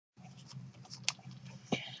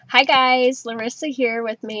Hi guys, Larissa here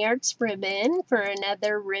with Mayarts Ribbon for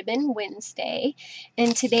another Ribbon Wednesday.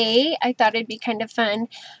 And today I thought it'd be kind of fun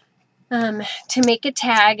to make a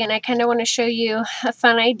tag, and I kind of want to show you a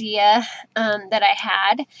fun idea that I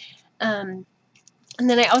had. And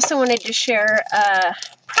then I also wanted to share a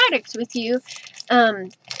product with you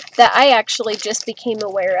that I actually just became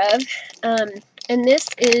aware of. And this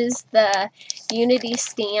is the Unity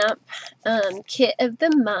Stamp Kit of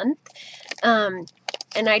the Month.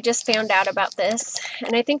 And I just found out about this,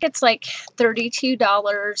 and I think it's like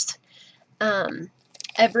 $32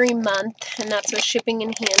 every month, and that's with shipping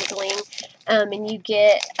and handling. And you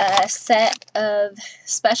get a set of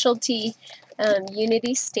specialty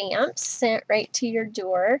Unity stamps sent right to your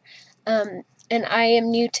door. And I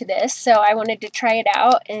am new to this, so I wanted to try it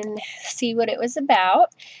out and see what it was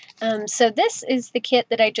about. So this is the kit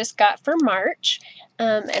that I just got for March,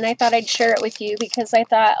 and I thought I'd share it with you because I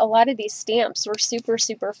thought a lot of these stamps were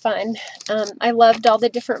super fun. I loved all the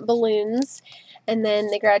different balloons, and then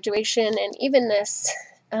the graduation, and even this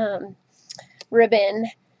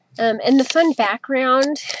ribbon, and the fun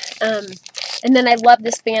background. And then I love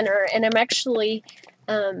this banner, and I'm actually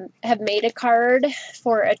have made a card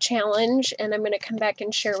for a challenge, and I'm going to come back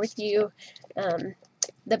and share with you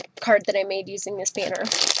the card that I made using this banner.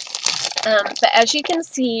 But as you can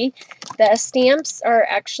see, the stamps are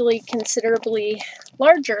actually considerably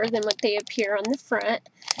larger than what they appear on the front.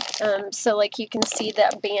 So like you can see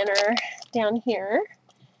that banner down here,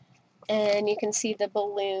 and you can see the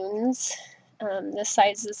balloons, the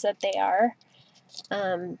sizes that they are.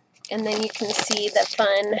 And then you can see the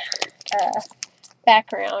fun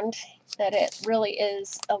background, that it really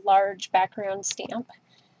is a large background stamp.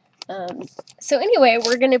 So anyway,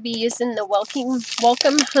 we're going to be using the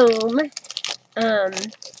Welcome Home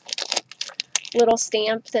little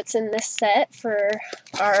stamp that's in this set for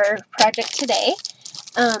our project today.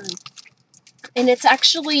 And it's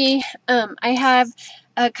actually, I have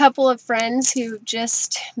a couple of friends who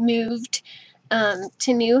just moved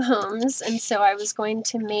to new homes, and so I was going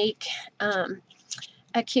to make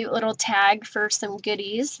a cute little tag for some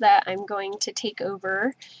goodies that I'm going to take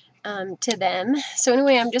over to them. So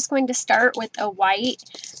anyway, I'm just going to start with a white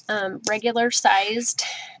regular sized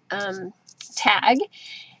tag,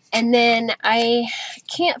 and then I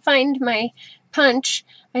can't find my punch.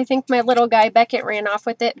 I think my little guy Beckett ran off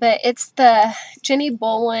with it, but it's the Jenny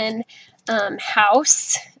Bolin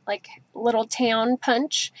house, like little town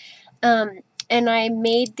punch. And I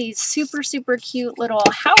made these super cute little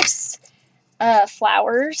house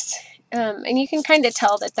flowers, and you can kind of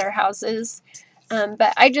tell that they're houses,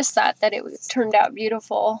 but I just thought that it turned out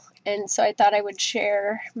beautiful, and so I thought I would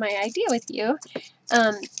share my idea with you.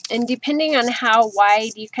 And depending on how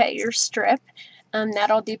wide you cut your strip,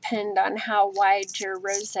 that'll depend on how wide your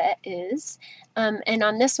rosette is. And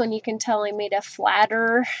on this one, you can tell I made a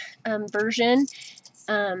flatter version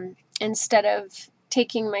instead of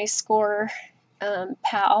taking my score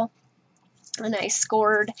pal, and I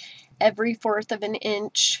scored every 1/4 of an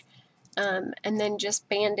inch, and then just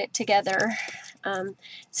band it together.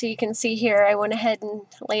 So you can see here I went ahead and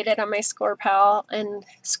laid it on my score pal and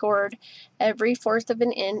scored every 1/4 of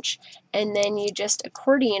an inch, and then you just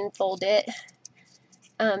accordion fold it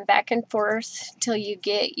back and forth till you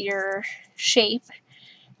get your shape,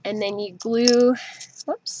 and then you glue,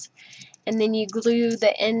 whoops, and then you glue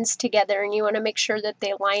the ends together, and you want to make sure that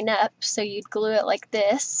they line up, so you'd glue it like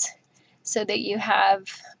this so that you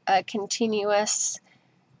have a continuous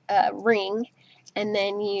ring, and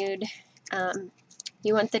then you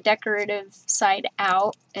want the decorative side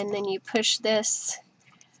out, and then you push this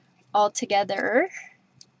all together,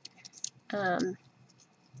 and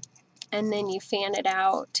then you fan it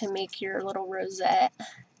out to make your little rosette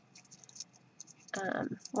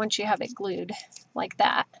once you have it glued like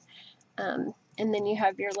that. And then you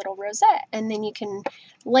have your little rosette, and then you can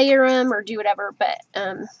layer them or do whatever, but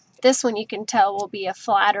this one you can tell will be a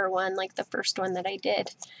flatter one like the first one that I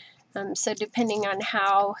did. So depending on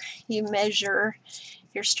how you measure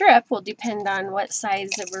your strip will depend on what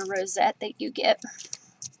size of a rosette that you get.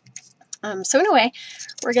 So anyway,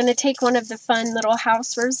 we're going to take one of the fun little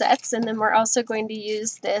house rosettes, and then we're also going to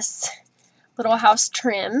use this little house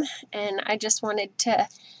trim, and I just wanted to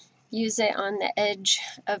use it on the edge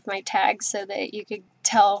of my tag so that you could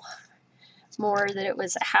tell more that it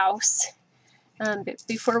was a house. But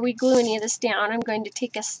before we glue any of this down, I'm going to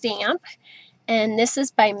take a stamp, and this is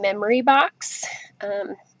by Memory Box.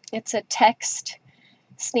 It's a text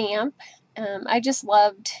stamp. I just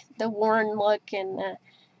loved the worn look and the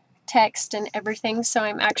text and everything, so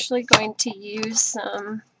I'm actually going to use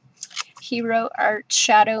some Hero Art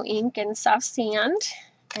Shadow ink and soft sand,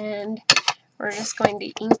 and we're just going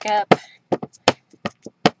to ink up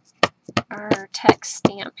our text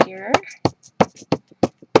stamp here.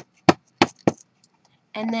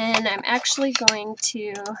 And then I'm actually going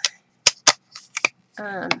to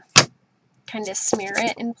kind of smear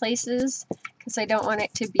it in places because I don't want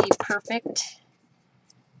it to be perfect.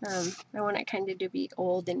 I want it kind of to be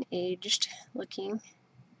old and aged looking.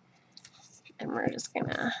 And we're just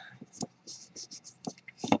gonna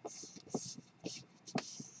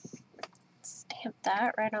stamp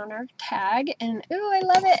that right on our tag. And ooh, I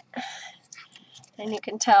love it. And you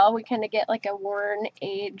can tell we kind of get like a worn,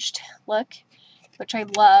 aged look, which I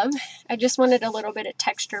love. I just wanted a little bit of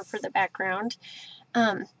texture for the background.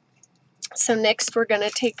 So next we're going to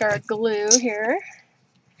take our glue here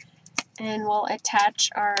and we'll attach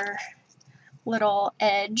our little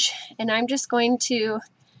edge. And I'm just going to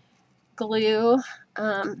glue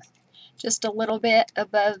just a little bit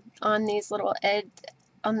above on these little the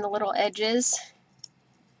little edges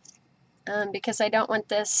because I don't want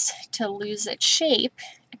this to lose its shape.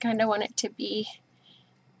 I kind of want it to be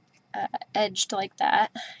edged like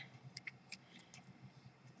that.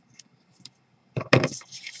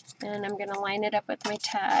 And I'm going to line it up with my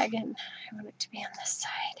tag, and I want it to be on this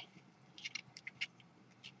side.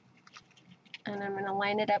 And I'm going to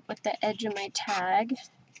line it up with the edge of my tag.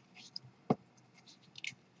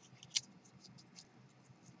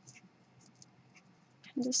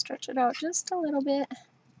 And just stretch it out just a little bit.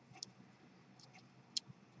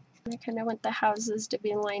 I kind of want the houses to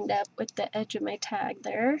be lined up with the edge of my tag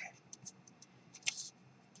there.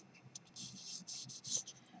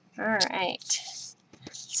 Alright,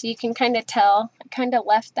 so you can kind of tell, I kind of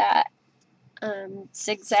left that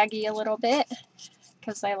zigzaggy a little bit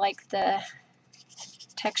because I like the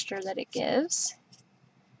texture that it gives.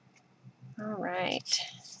 Alright.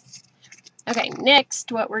 Okay,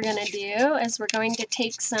 next what we're going to do is we're going to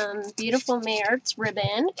take some beautiful Mayarts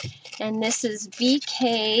ribbon, and this is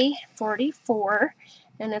BK44,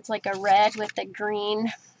 and it's like a red with a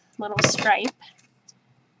green little stripe.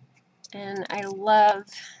 And I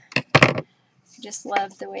just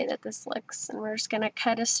love the way that this looks. And we're just going to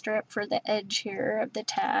cut a strip for the edge here of the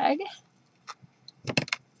tag.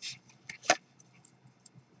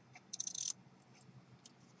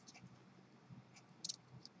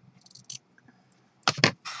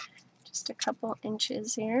 Just a couple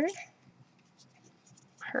inches here.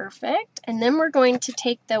 Perfect. And then we're going to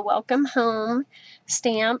take the Welcome Home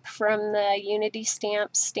stamp from the Unity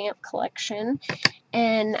Stamps stamp collection.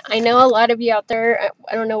 And I know a lot of you out there,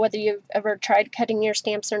 I don't know whether you've ever tried cutting your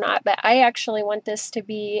stamps or not, but I actually want this to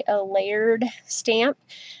be a layered stamp.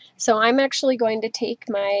 So I'm actually going to take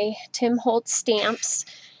my Tim Holtz stamps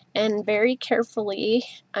and very carefully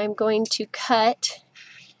I'm going to cut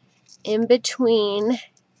in between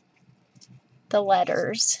the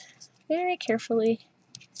letters. Very carefully.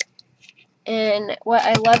 And what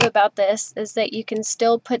I love about this is that you can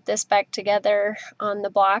still put this back together on the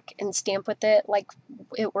block and stamp with it like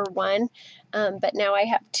it were one, but now I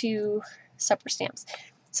have two separate stamps.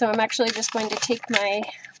 So I'm actually just going to take my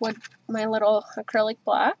little acrylic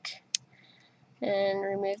block and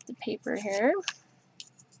remove the paper here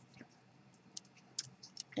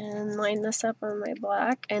and line this up on my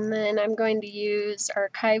block, and then I'm going to use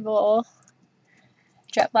Archival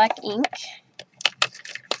Jet Black ink.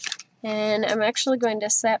 And I'm actually going to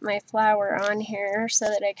set my flower on here so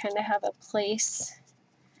that I kind of have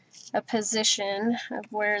a position of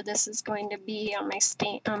where this is going to be on my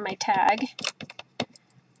tag.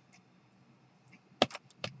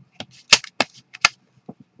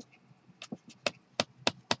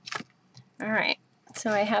 Alright, so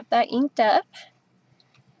I have that inked up,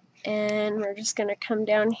 and we're just going to come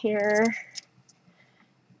down here,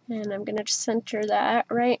 and I'm going to center that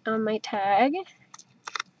right on my tag.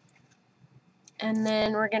 And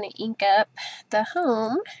then we're going to ink up the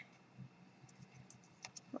home.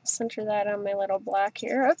 I'll center that on my little block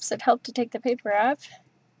here. Oops, it helped to take the paper off.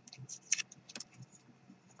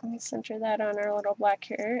 I'll center that on our little block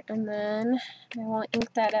here, and then I will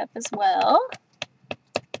ink that up as well.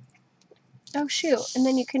 Oh shoot, and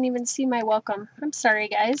then you couldn't even see my welcome. I'm sorry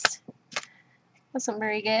guys. Wasn't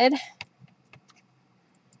very good.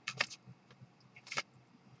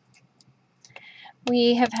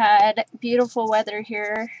 We have had beautiful weather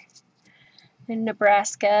here in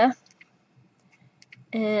Nebraska,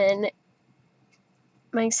 and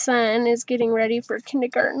my son is getting ready for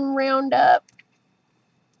kindergarten roundup,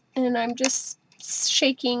 and I'm just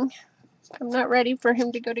shaking. I'm not ready for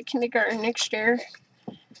him to go to kindergarten next year,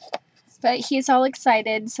 but he's all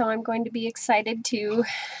excited, so I'm going to be excited too.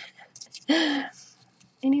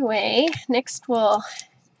 Anyway, next we'll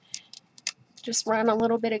Just run a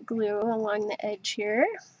little bit of glue along the edge here.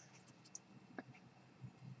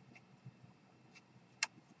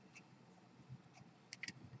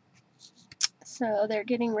 So they're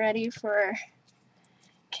getting ready for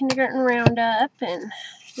kindergarten roundup, and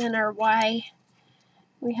then our Y,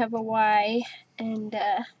 we have a Y, and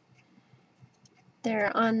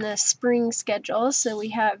they're on the spring schedule, so we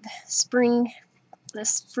have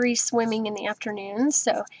this free swimming in the afternoons.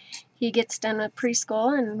 So he gets done with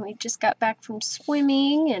preschool, and we just got back from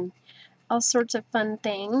swimming and all sorts of fun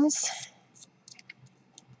things.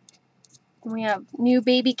 We have new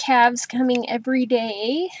baby calves coming every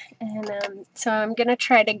day, and so I'm gonna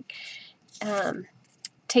try to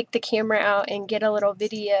take the camera out and get a little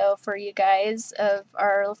video for you guys of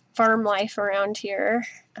our farm life around here.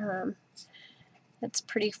 It's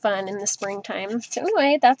pretty fun in the springtime. So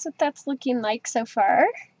anyway, that's what that's looking like so far.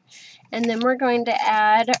 And then we're going to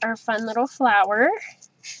add our fun little flower.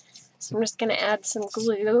 So I'm just going to add some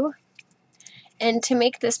glue. And to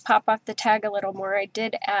make this pop off the tag a little more, I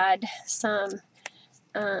did add some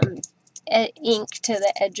ink to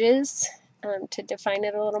the edges to define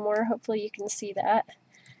it a little more. Hopefully you can see that.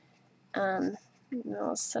 And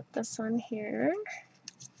I'll set this on here.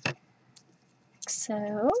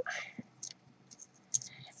 So,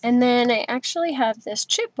 and then I actually have this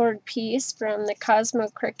chipboard piece from the Cosmo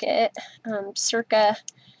Cricut, circa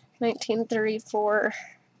 1934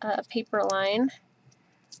 paper line.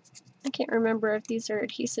 I can't remember if these are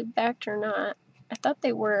adhesive backed or not. I thought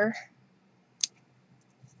they were.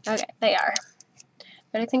 Okay, they are.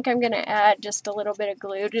 But I think I'm going to add just a little bit of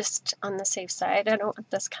glue just on the safe side. I don't want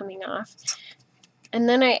this coming off. And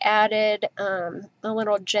then I added a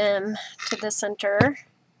little gem to the center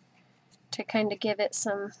to kind of give it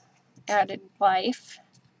some added life.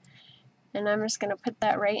 And I'm just going to put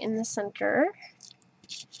that right in the center.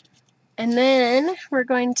 And then we're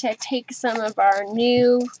going to take some of our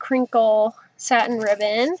new crinkle satin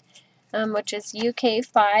ribbon, which is UK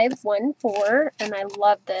 514, and I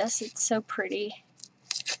love this. It's so pretty.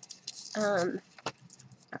 And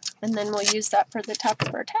then we'll use that for the top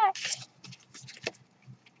of our tack.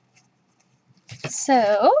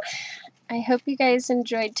 So, I hope you guys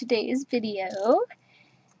enjoyed today's video,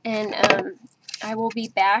 and I will be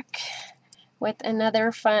back with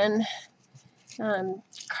another fun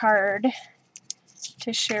card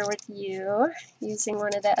to share with you using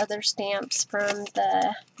one of the other stamps from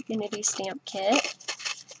the Unity Stamp Kit.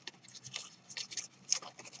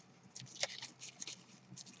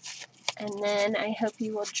 And then I hope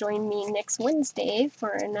you will join me next Wednesday for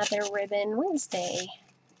another Ribbon Wednesday.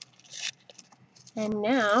 And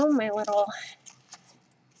now my little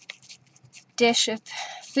dish of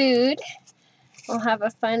food will have a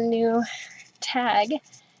fun new tag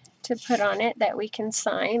to put on it that we can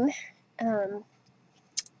sign,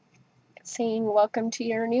 saying welcome to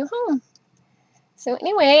your new home. So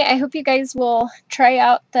anyway, I hope you guys will try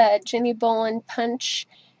out the Jenny Bolin punch,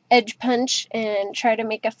 edge punch, and try to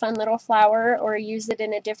make a fun little flower or use it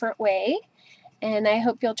in a different way. And I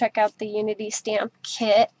hope you'll check out the Unity Stamp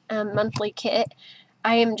Kit, monthly kit.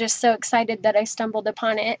 I am just so excited that I stumbled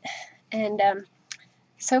upon it, and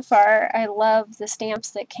so far I love the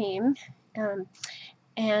stamps that came.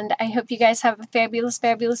 And I hope you guys have a fabulous,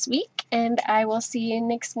 fabulous week, and I will see you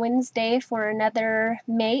next Wednesday for another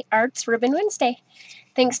May Arts Ribbon Wednesday.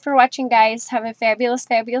 Thanks for watching, guys. Have a fabulous,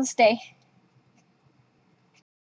 fabulous day.